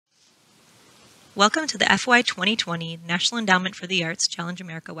Welcome to the FY 2020 National Endowment for the Arts Challenge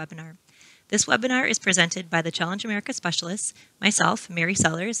America webinar. This webinar is presented by the Challenge America specialists, myself, Mary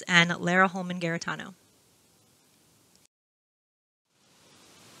Sellers, and Lara Holman-Garitano.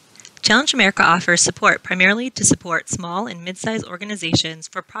 Challenge America offers support primarily to support small and mid-sized organizations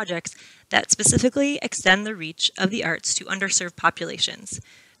for projects that specifically extend the reach of the arts to underserved populations,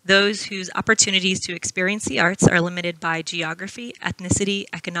 those whose opportunities to experience the arts are limited by geography, ethnicity,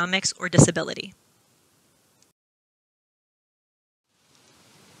 economics, or disability.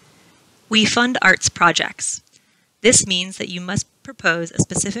 We fund arts projects. This means that you must propose a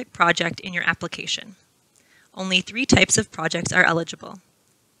specific project in your application. Only 3 types of projects are eligible: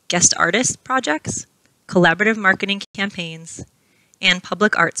 guest artist projects, collaborative marketing campaigns, and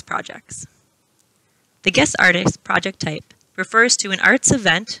public arts projects. The guest artist project type refers to an arts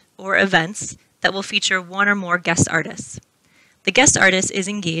event or events that will feature one or more guest artists. The guest artist is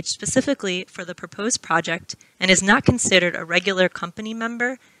engaged specifically for the proposed project and is not considered a regular company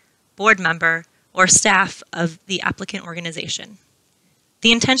member, board member, or staff of the applicant organization.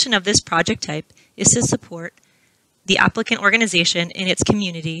 The intention of this project type is to support the applicant organization in its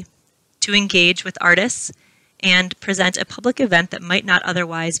community, to engage with artists, and present a public event that might not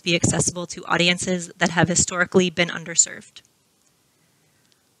otherwise be accessible to audiences that have historically been underserved.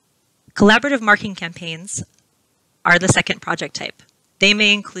 Collaborative marketing campaigns are the second project type. They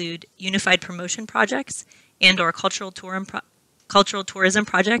may include unified promotion projects and/or cultural tourism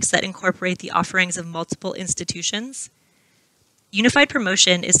projects that incorporate the offerings of multiple institutions. Unified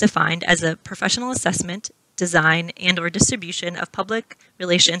promotion is defined as a professional assessment, design, and/or distribution of public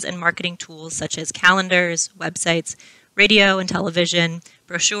relations and marketing tools such as calendars, websites, radio and television,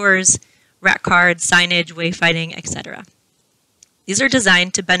 brochures, rack cards, signage, wayfinding, etc. These are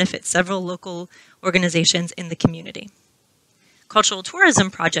designed to benefit several local organizations in the community. Cultural tourism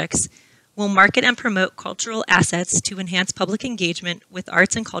projects will market and promote cultural assets to enhance public engagement with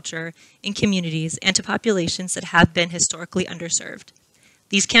arts and culture in communities and to populations that have been historically underserved.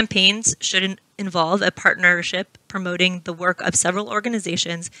 These campaigns should involve a partnership promoting the work of several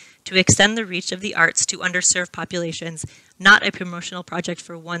organizations to extend the reach of the arts to underserved populations, not a promotional project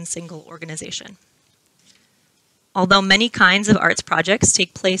for one single organization. Although many kinds of arts projects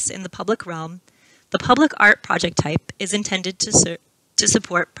take place in the public realm, the public art project type is intended to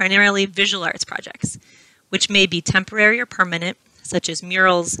support primarily visual arts projects, which may be temporary or permanent, such as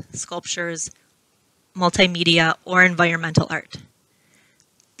murals, sculptures, multimedia, or environmental art.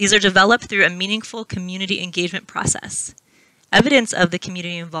 These are developed through a meaningful community engagement process. Evidence of the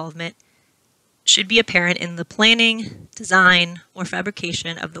community involvement should be apparent in the planning, design, or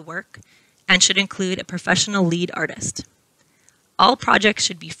fabrication of the work, and should include a professional lead artist. All projects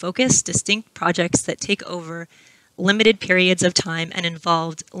should be focused, distinct projects that take over limited periods of time and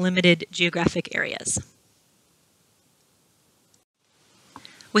involved limited geographic areas.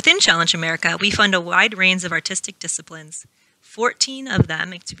 Within Challenge America, we fund a wide range of artistic disciplines, 14 of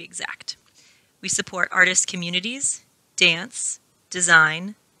them to be exact. We support artist communities, dance,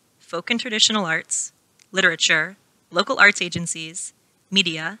 design, folk and traditional arts, literature, local arts agencies,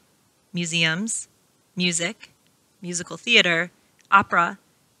 media, museums, music, musical theater, opera,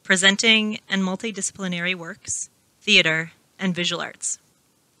 presenting and multidisciplinary works, theater, and visual arts.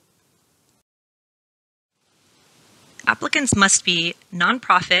 Applicants must be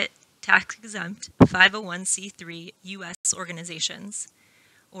nonprofit, tax-exempt 501c3 U.S. organizations,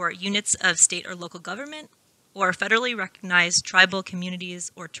 or units of state or local government, or federally recognized tribal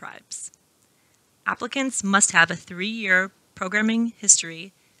communities or tribes. Applicants must have a 3-year programming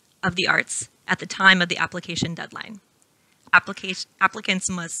history of the arts at the time of the application deadline. Applicants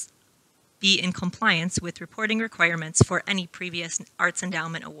must be in compliance with reporting requirements for any previous Arts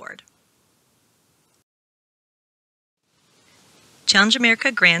Endowment Award. Challenge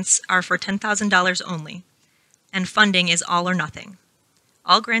America grants are for $10,000 only, and funding is all or nothing.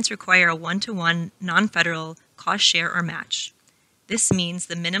 All grants require a 1-to-1 non-federal cost share or match. This means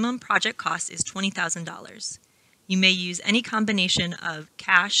the minimum project cost is $20,000. You may use any combination of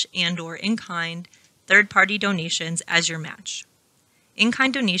cash and/or in-kind third-party donations as your match.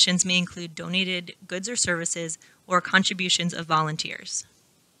 In-kind donations may include donated goods or services or contributions of volunteers.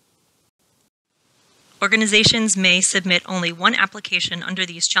 Organizations may submit only one application under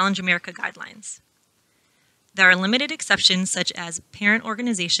these Challenge America guidelines. There are limited exceptions such as parent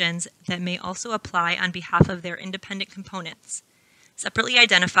organizations that may also apply on behalf of their independent components, separately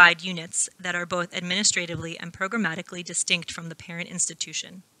identified units that are both administratively and programmatically distinct from the parent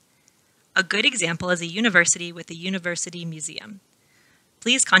institution. A good example is a university with a university museum.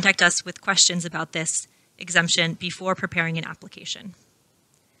 Please contact us with questions about this exemption before preparing an application.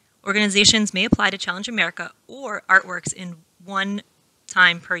 Organizations may apply to Challenge America or Artworks in one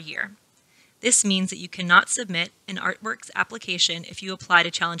time per year. This means that you cannot submit an Artworks application if you apply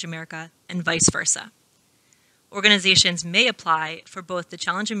to Challenge America and vice versa. Organizations may apply for both the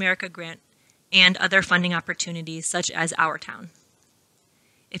Challenge America grant and other funding opportunities such as Our Town.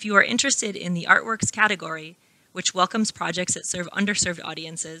 If you are interested in the Artworks category, which welcomes projects that serve underserved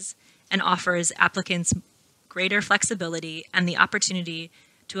audiences and offers applicants greater flexibility and the opportunity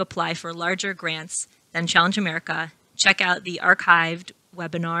to apply for larger grants than Challenge America, check out the archived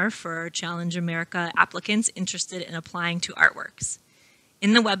webinar for Challenge America applicants interested in applying to Artworks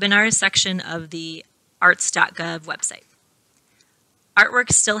in the webinars section of the arts.gov website.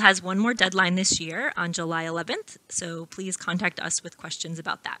 Artworks still has one more deadline this year on July 11th, so please contact us with questions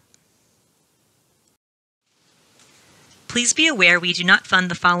about that. Please be aware we do not fund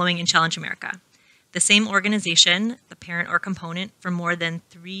the following in Challenge America: the same organization, the parent or component, for more than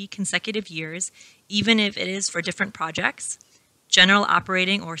 3 consecutive years, even if it is for different projects, general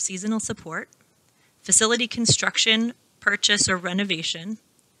operating or seasonal support, facility construction, purchase or renovation,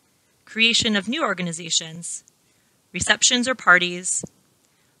 creation of new organizations, receptions or parties,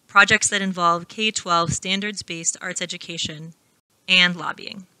 projects that involve K-12 standards-based arts education, and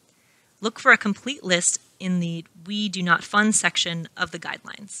lobbying. Look for a complete list in the We Do Not Fund section of the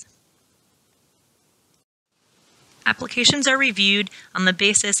guidelines. Applications are reviewed on the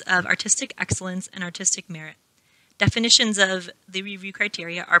basis of artistic excellence and artistic merit. Definitions of the review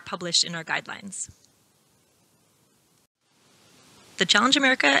criteria are published in our guidelines. The Challenge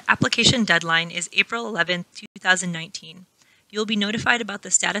America application deadline is April 11, 2019. You'll be notified about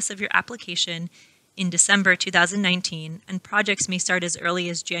the status of your application in December 2019, and projects may start as early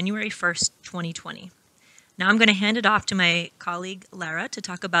as January 1st, 2020. Now I'm going to hand it off to my colleague, Lara, to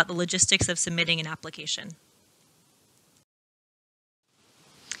talk about the logistics of submitting an application.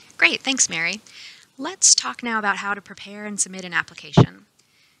 Great, thanks, Mary. Let's talk now about how to prepare and submit an application.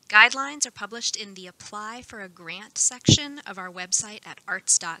 Guidelines are published in the Apply for a Grant section of our website at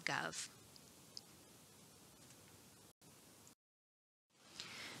arts.gov.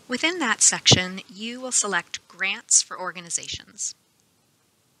 Within that section, you will select Grants for Organizations.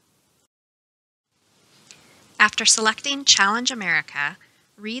 After selecting Challenge America,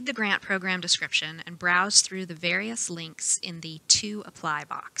 read the grant program description and browse through the various links in the To Apply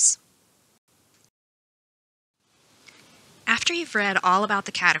box. After you've read all about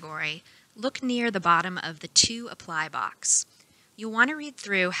the category, look near the bottom of the To Apply box. You'll want to read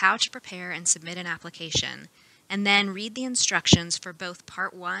through how to prepare and submit an application, and then read the instructions for both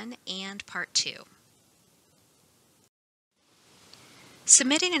Part 1 and Part 2.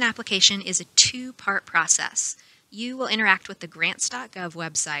 Submitting an application is a 2-part process. You will interact with the grants.gov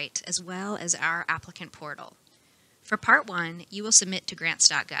website as well as our applicant portal. For Part 1, you will submit to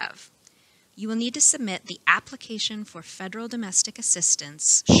grants.gov. You will need to submit the Application for Federal Domestic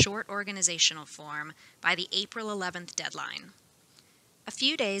Assistance short organizational form by the April 11th deadline. A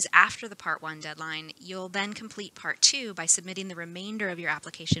few days after the Part 1 deadline, you'll then complete Part 2 by submitting the remainder of your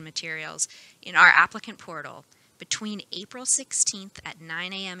application materials in our applicant portal between April 16th at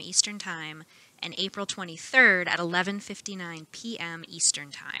 9 a.m. Eastern Time and April 23rd at 11:59 p.m.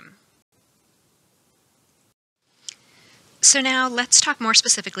 Eastern Time. So now let's talk more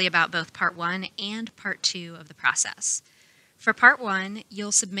specifically about both Part 1 and Part 2 of the process. For Part 1,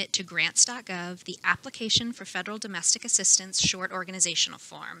 you'll submit to grants.gov the Application for Federal Domestic Assistance short organizational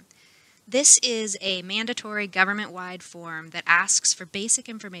form. This is a mandatory government-wide form that asks for basic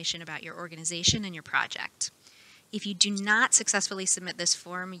information about your organization and your project. If you do not successfully submit this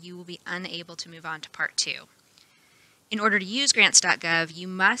form, you will be unable to move on to Part 2. In order to use grants.gov, you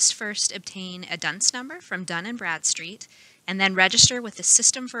must first obtain a DUNS number from Dun & Bradstreet and then register with the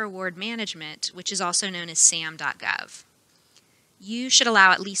System for Award Management, which is also known as SAM.gov. You should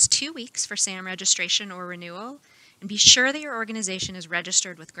allow at least 2 weeks for SAM registration or renewal, and be sure that your organization is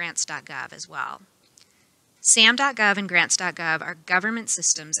registered with grants.gov as well. SAM.gov and grants.gov are government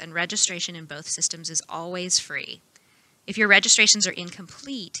systems, and registration in both systems is always free. If your registrations are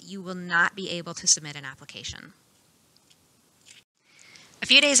incomplete, you will not be able to submit an application. A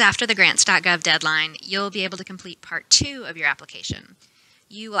few days after the grants.gov deadline, you'll be able to complete Part 2 of your application.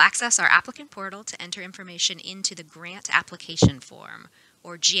 You will access our applicant portal to enter information into the Grant Application Form,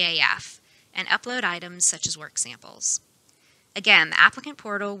 or GAF, and upload items such as work samples. Again, the applicant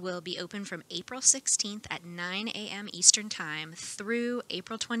portal will be open from April 16th at 9 a.m. Eastern Time through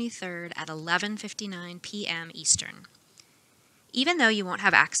April 23rd at 11:59 p.m. Eastern. Even though you won't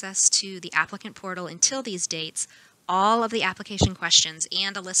have access to the applicant portal until these dates, all of the application questions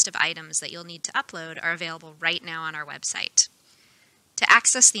and a list of items that you'll need to upload are available right now on our website. To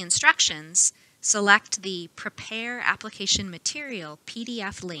access the instructions, select the Prepare Application Material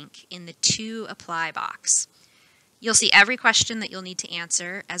PDF link in the To Apply box. You'll see every question that you'll need to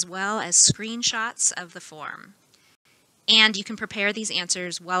answer, as well as screenshots of the form. And you can prepare these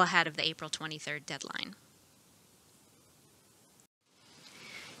answers well ahead of the April 23rd deadline.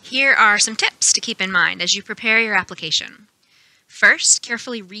 Here are some tips to keep in mind as you prepare your application. First,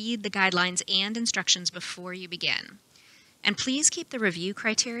 carefully read the guidelines and instructions before you begin. And please keep the review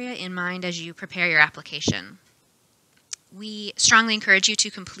criteria in mind as you prepare your application. We strongly encourage you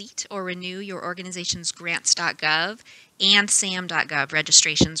to complete or renew your organization's grants.gov and sam.gov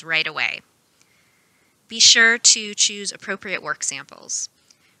registrations right away. Be sure to choose appropriate work samples.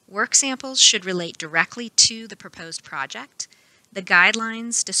 Work samples should relate directly to the proposed project. The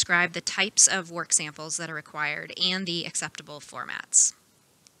guidelines describe the types of work samples that are required and the acceptable formats.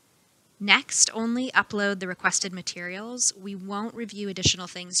 Next, only upload the requested materials. We won't review additional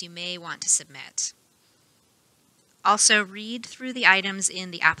things you may want to submit. Also, read through the items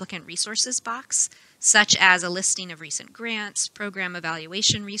in the applicant resources box, such as a listing of recent grants, program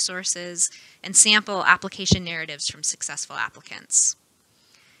evaluation resources, and sample application narratives from successful applicants.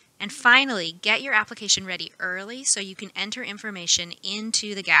 And finally, get your application ready early so you can enter information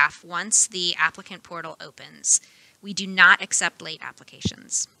into the GAF once the applicant portal opens. We do not accept late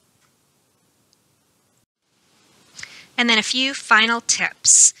applications. And then a few final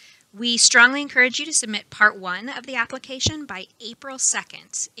tips. We strongly encourage you to submit Part 1 of the application by April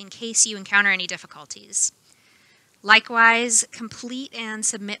 2nd in case you encounter any difficulties. Likewise, complete and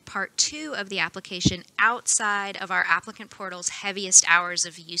submit Part 2 of the application outside of our applicant portal's heaviest hours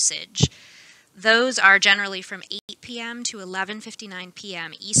of usage. Those are generally from 8 p.m. to 11:59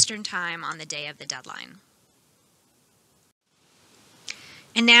 p.m. Eastern Time on the day of the deadline.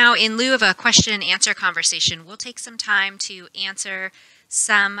 And now, in lieu of a question and answer conversation, we'll take some time to answer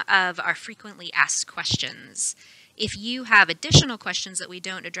some of our frequently asked questions. If you have additional questions that we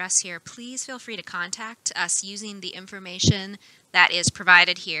don't address here, please feel free to contact us using the information that is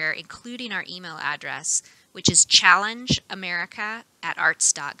provided here, including our email address, which is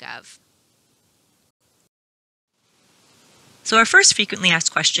challengeamerica@arts.gov. So our first frequently asked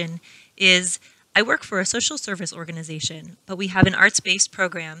question is, I work for a social service organization, but we have an arts-based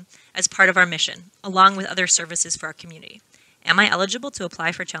program as part of our mission, along with other services for our community. Am I eligible to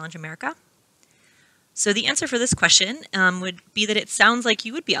apply for Challenge America? So the answer for this question would be that it sounds like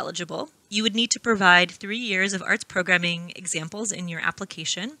you would be eligible. You would need to provide 3 years of arts programming examples in your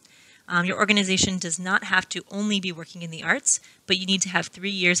application. Your organization does not have to only be working in the arts, but you need to have 3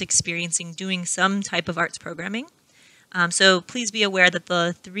 years experiencing doing some type of arts programming. So please be aware that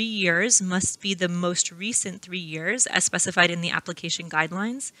the 3 years must be the most recent 3 years as specified in the application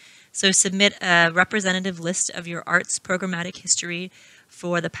guidelines. So submit a representative list of your arts programmatic history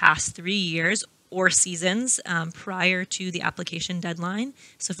for the past 3 years or seasons prior to the application deadline.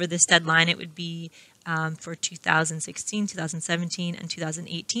 So for this deadline, it would be for 2016, 2017, and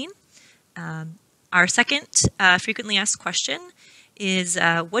 2018. Our second frequently asked question is,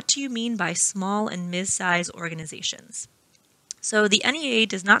 what do you mean by small and mid-size organizations? So the NEA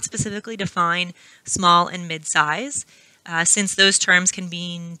does not specifically define small and mid-size, since those terms can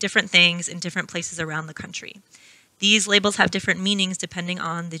mean different things in different places around the country. These labels have different meanings depending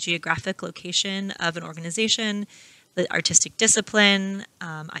on the geographic location of an organization, the artistic discipline,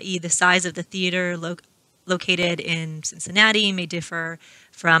 i.e. the size of the theater located in Cincinnati may differ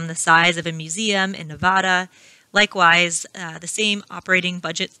from the size of a museum in Nevada. Likewise, the same operating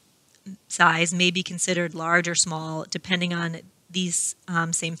budget size may be considered large or small depending on these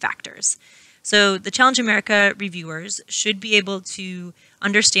same factors. So the Challenge America reviewers should be able to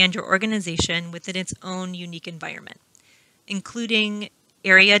understand your organization within its own unique environment. Including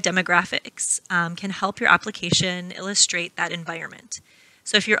area demographics can help your application illustrate that environment.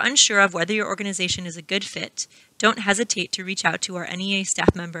 So if you're unsure of whether your organization is a good fit, don't hesitate to reach out to our NEA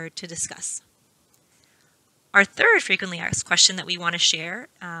staff member to discuss. Our third frequently asked question that we want to share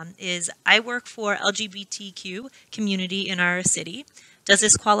is, I work for LGBTQ community in our city. Does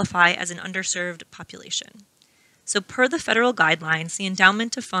this qualify as an underserved population? So per the federal guidelines, the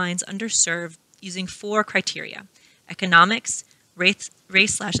endowment defines underserved using 4 criteria: economics,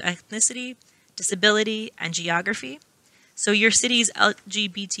 race/ethnicity, disability, and geography. So your city's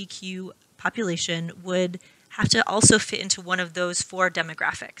LGBTQ population would have to also fit into one of those 4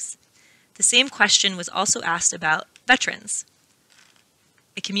 demographics. The same question was also asked about veterans.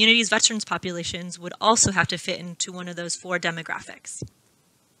 A community's veterans populations would also have to fit into one of those 4 demographics.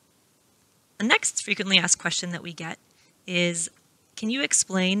 The next frequently asked question that we get is, can you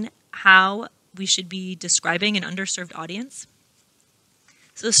explain how we should be describing an underserved audience?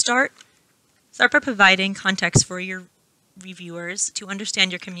 So start by providing context for your reviewers to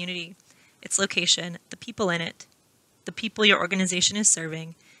understand your community, its location, the people in it, the people your organization is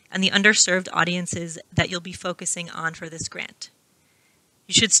serving, and the underserved audiences that you'll be focusing on for this grant.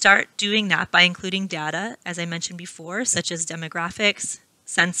 You should start doing that by including data, as I mentioned before, such as demographics,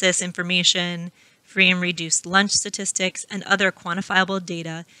 census information, free and reduced lunch statistics, and other quantifiable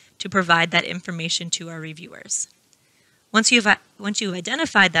data to provide that information to our reviewers. Once you've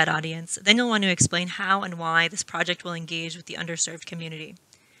identified that audience, then you'll want to explain how and why this project will engage with the underserved community.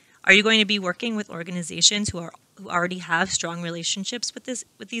 Are you going to be working with organizations who already have strong relationships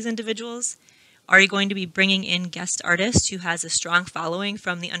with these individuals? Are you going to be bringing in guest artists who has a strong following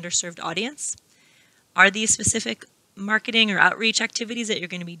from the underserved audience? Are these specific marketing or outreach activities that you're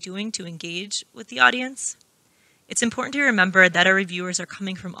going to be doing to engage with the audience? It's important to remember that our reviewers are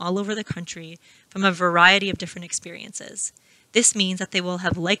coming from all over the country from a variety of different experiences. This means that they will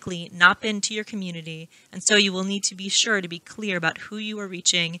have likely not been to your community, and so you will need to be sure to be clear about who you are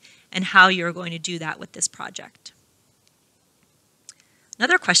reaching and how you are going to do that with this project.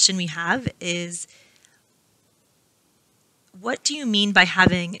 Another question we have is, what do you mean by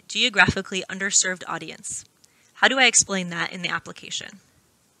having geographically underserved audience? How do I explain that in the application?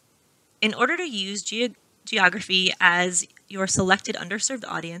 In order to use geography as your selected underserved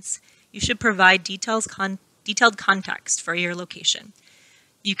audience, you should provide detailed context for your location.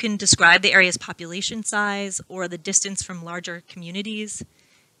 You can describe the area's population size or the distance from larger communities.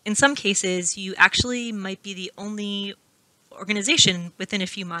 In some cases, you actually might be the only organization within a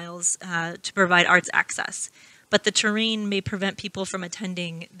few miles to provide arts access, but the terrain may prevent people from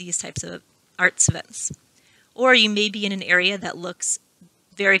attending these types of arts events. Or you may be in an area that looks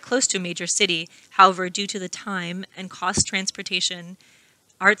very close to a major city. However, due to the time and cost transportation,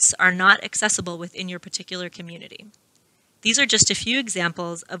 arts are not accessible within your particular community. These are just a few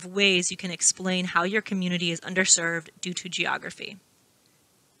examples of ways you can explain how your community is underserved due to geography.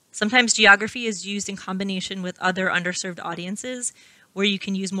 Sometimes geography is used in combination with other underserved audiences where you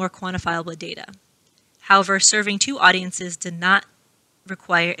can use more quantifiable data. However, serving two audiences is not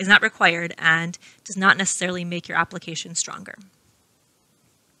required and does not necessarily make your application stronger.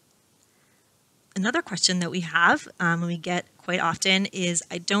 Another question that we have, we get quite often, is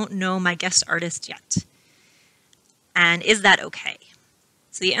I don't know my guest artist yet. And is that okay?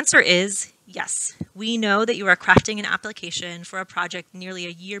 So the answer is yes. We know that you are crafting an application for a project nearly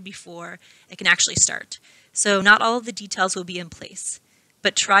a year before it can actually start. So not all of the details will be in place,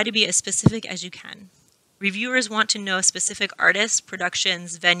 but try to be as specific as you can. Reviewers want to know specific artists,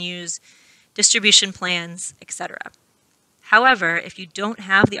 productions, venues, distribution plans, etc. However, if you don't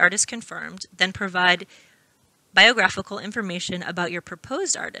have the artist confirmed, then provide biographical information about your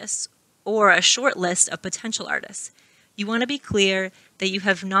proposed artists or a short list of potential artists. You want to be clear that you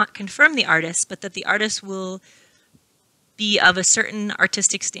have not confirmed the artist, but that the artist will be of a certain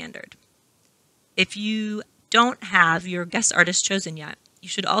artistic standard. If you don't have your guest artist chosen yet, you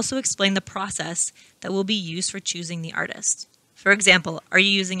should also explain the process that will be used for choosing the artist. For example, are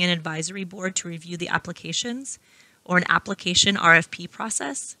you using an advisory board to review the applications or an application RFP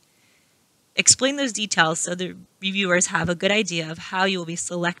process? Explain those details so the reviewers have a good idea of how you will be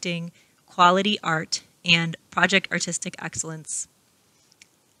selecting quality art and project artistic excellence.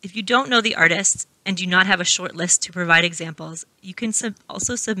 If you don't know the artist and do not have a short list to provide examples, you can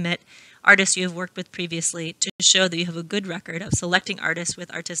also submit artists you have worked with previously to show that you have a good record of selecting artists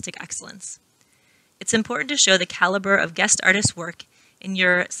with artistic excellence. It's important to show the caliber of guest artist work in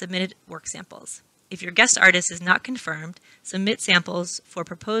your submitted work samples. If your guest artist is not confirmed, submit samples for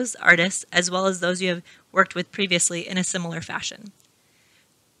proposed artists as well as those you have worked with previously in a similar fashion.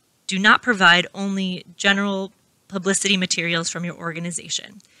 Do not provide only general publicity materials from your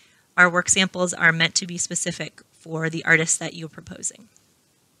organization. Our work samples are meant to be specific for the artists that you're proposing.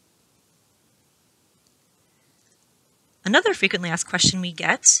 Another frequently asked question we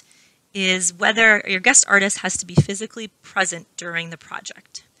get is whether your guest artist has to be physically present during the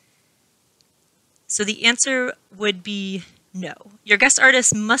project. So the answer would be no. Your guest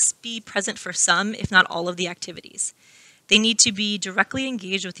artist must be present for some, if not all, of the activities. They need to be directly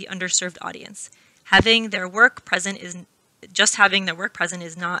engaged with the underserved audience. Having their work present is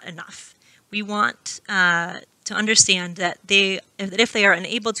not enough. We want to understand that if they are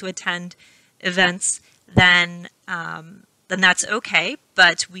unable to attend events, then that's okay,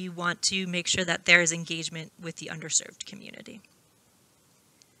 but we want to make sure that there is engagement with the underserved community.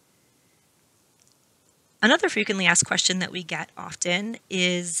 Another frequently asked question that we get often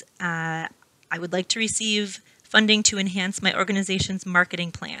is, I would like to receive funding to enhance my organization's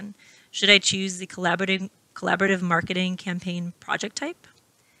marketing plan. Should I choose the collaborative marketing campaign project type?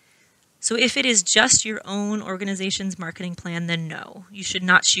 So if it is just your own organization's marketing plan, then no, you should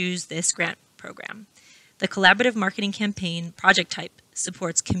not choose this grant program. The collaborative marketing campaign project type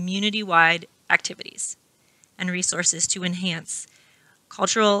supports community-wide activities and resources to enhance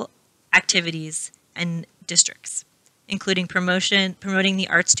cultural activities and districts, including promoting the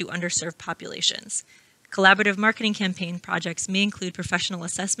arts to underserved populations. Collaborative marketing campaign projects may include professional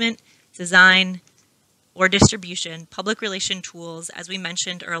assessment, design, or distribution, public relation tools, as we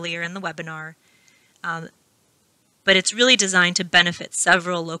mentioned earlier in the webinar, but it's really designed to benefit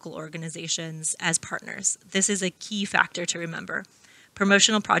several local organizations as partners. This is a key factor to remember.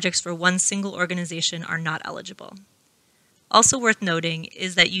 Promotional projects for one single organization are not eligible. Also worth noting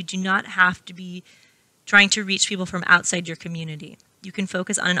is that you do not have to be trying to reach people from outside your community. You can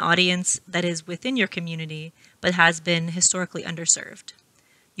focus on an audience that is within your community but has been historically underserved.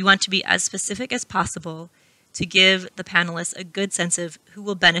 You want to be as specific as possible to give the panelists a good sense of who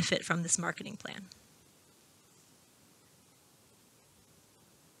will benefit from this marketing plan.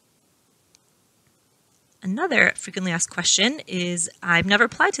 Another frequently asked question is, I've never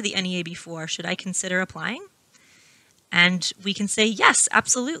applied to the NEA before. Should I consider applying? And we can say yes,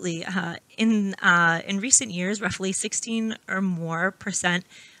 absolutely. In recent years, roughly 16% or more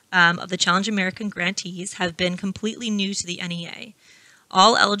of the Challenge American grantees have been completely new to the NEA.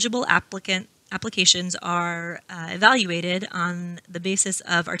 All eligible applications are evaluated on the basis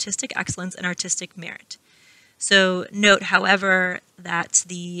of artistic excellence and artistic merit. So note, however, that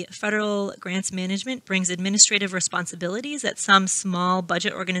the federal grants management brings administrative responsibilities that some small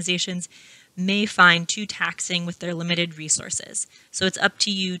budget organizations may find too taxing with their limited resources. So it's up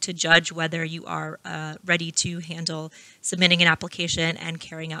to you to judge whether you are ready to handle submitting an application and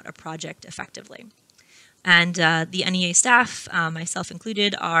carrying out a project effectively. And the NEA staff, myself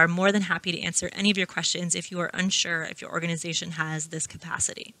included, are more than happy to answer any of your questions if you are unsure if your organization has this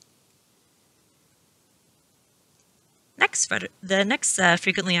capacity. The next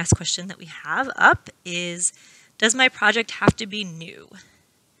frequently asked question that we have up is, does my project have to be new?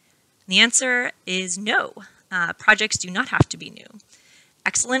 The answer is no. Projects do not have to be new.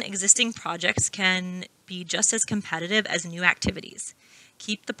 Excellent existing projects can be just as competitive as new activities.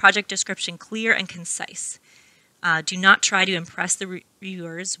 Keep the project description clear and concise. Do not try to impress the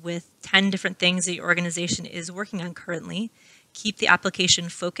reviewers with 10 different things that your organization is working on currently. Keep the application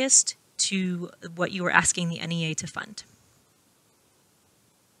focused to what you are asking the NEA to fund.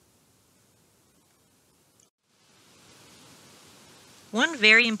 One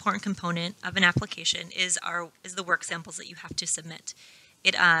very important component of an application is the work samples that you have to submit.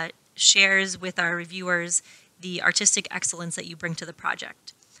 It shares with our reviewers the artistic excellence that you bring to the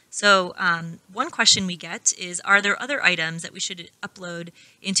project. So one question we get is, are there other items that we should upload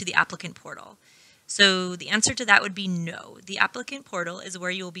into the applicant portal? So the answer to that would be no. The applicant portal is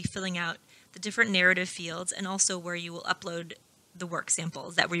where you will be filling out the different narrative fields and also where you will upload the work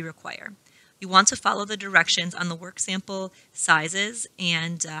samples that we require. You want to follow the directions on the work sample sizes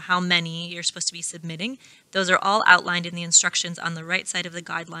and how many you're supposed to be submitting. Those are all outlined in the instructions on the right side of the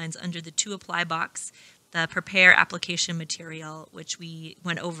guidelines under the To Apply box, the Prepare Application Material, which we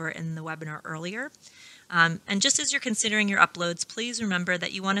went over in the webinar earlier. And just as you're considering your uploads, please remember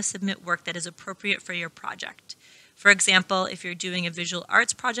that you want to submit work that is appropriate for your project. For example, if you're doing a visual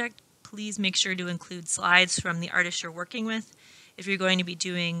arts project, please make sure to include slides from the artist you're working with. If you're going to be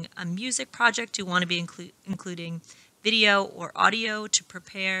doing a music project, you want to be including video or audio to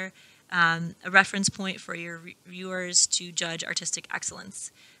prepare a reference point for your reviewers to judge artistic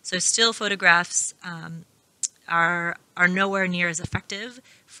excellence. So still photographs are nowhere near as effective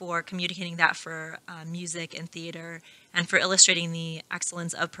for communicating that for music and theater and for illustrating the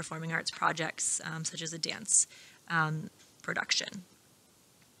excellence of performing arts projects such as a dance production.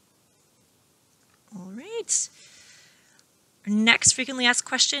 All right. Our next frequently asked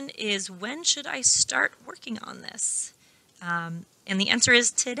question is, when should I start working on this? And the answer is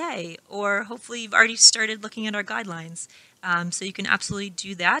today, or hopefully you've already started looking at our guidelines. So you can absolutely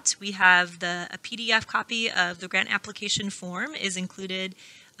do that. We have a PDF copy of the grant application form is included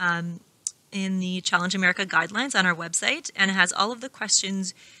in the Challenge America guidelines on our website, and it has all of the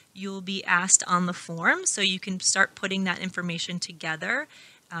questions you'll be asked on the form, so you can start putting that information together.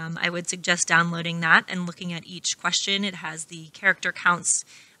 I would suggest downloading that and looking at each question. It has the character counts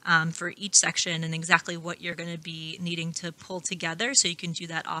for each section and exactly what you're going to be needing to pull together, so you can do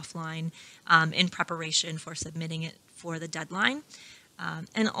that offline in preparation for submitting it for the deadline.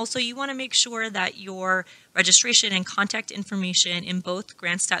 And also you want to make sure that your registration and contact information in both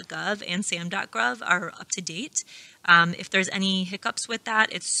grants.gov and sam.gov are up to date. If there's any hiccups with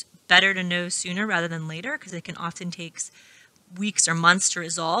that, it's better to know sooner rather than later, because it can often take weeks or months to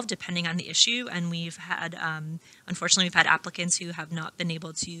resolve depending on the issue, and we've had, unfortunately, we've had applicants who have not been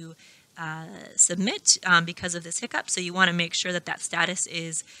able to submit because of this hiccup, so you want to make sure that that status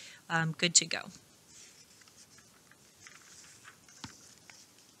is good to go.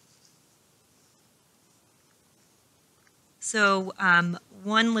 So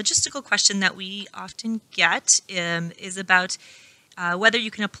one logistical question that we often get is about whether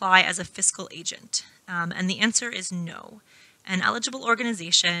you can apply as a fiscal agent. And the answer is no. An eligible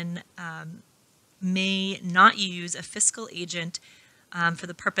organization may not use a fiscal agent for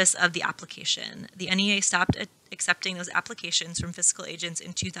the purpose of the application. The NEA stopped accepting those applications from fiscal agents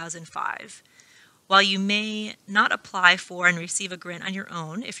in 2005. While you may not apply for and receive a grant on your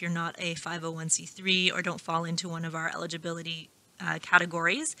own if you're not a 501c3 or don't fall into one of our eligibility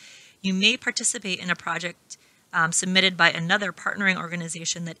categories, you may participate in a project submitted by another partnering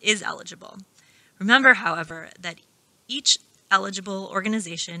organization that is eligible. Remember, however, that each eligible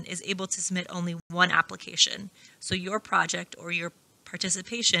organization is able to submit only one application. So your project or your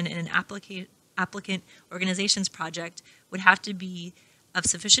participation in an applicant organization's project would have to be of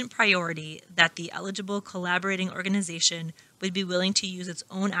sufficient priority that the eligible collaborating organization would be willing to use its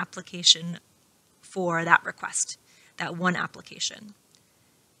own application for that request, that one application.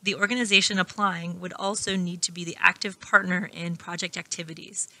 The organization applying would also need to be the active partner in project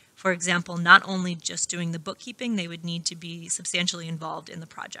activities. For example, not only just doing the bookkeeping, they would need to be substantially involved in the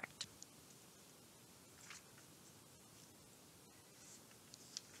project.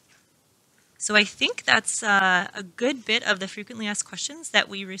 So I think that's a good bit of the frequently asked questions that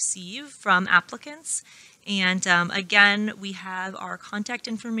we receive from applicants. And again, we have our contact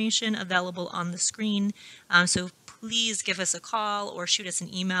information available on the screen. So please give us a call or shoot us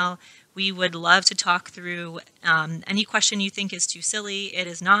an email. We would love to talk through any question you think is too silly. It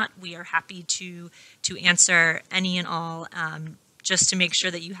is not. We are happy to answer any and all just to make sure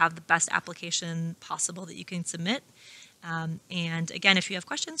that you have the best application possible that you can submit. And again, if you have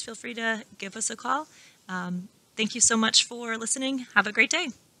questions, feel free to give us a call. Thank you so much for listening. Have a great day.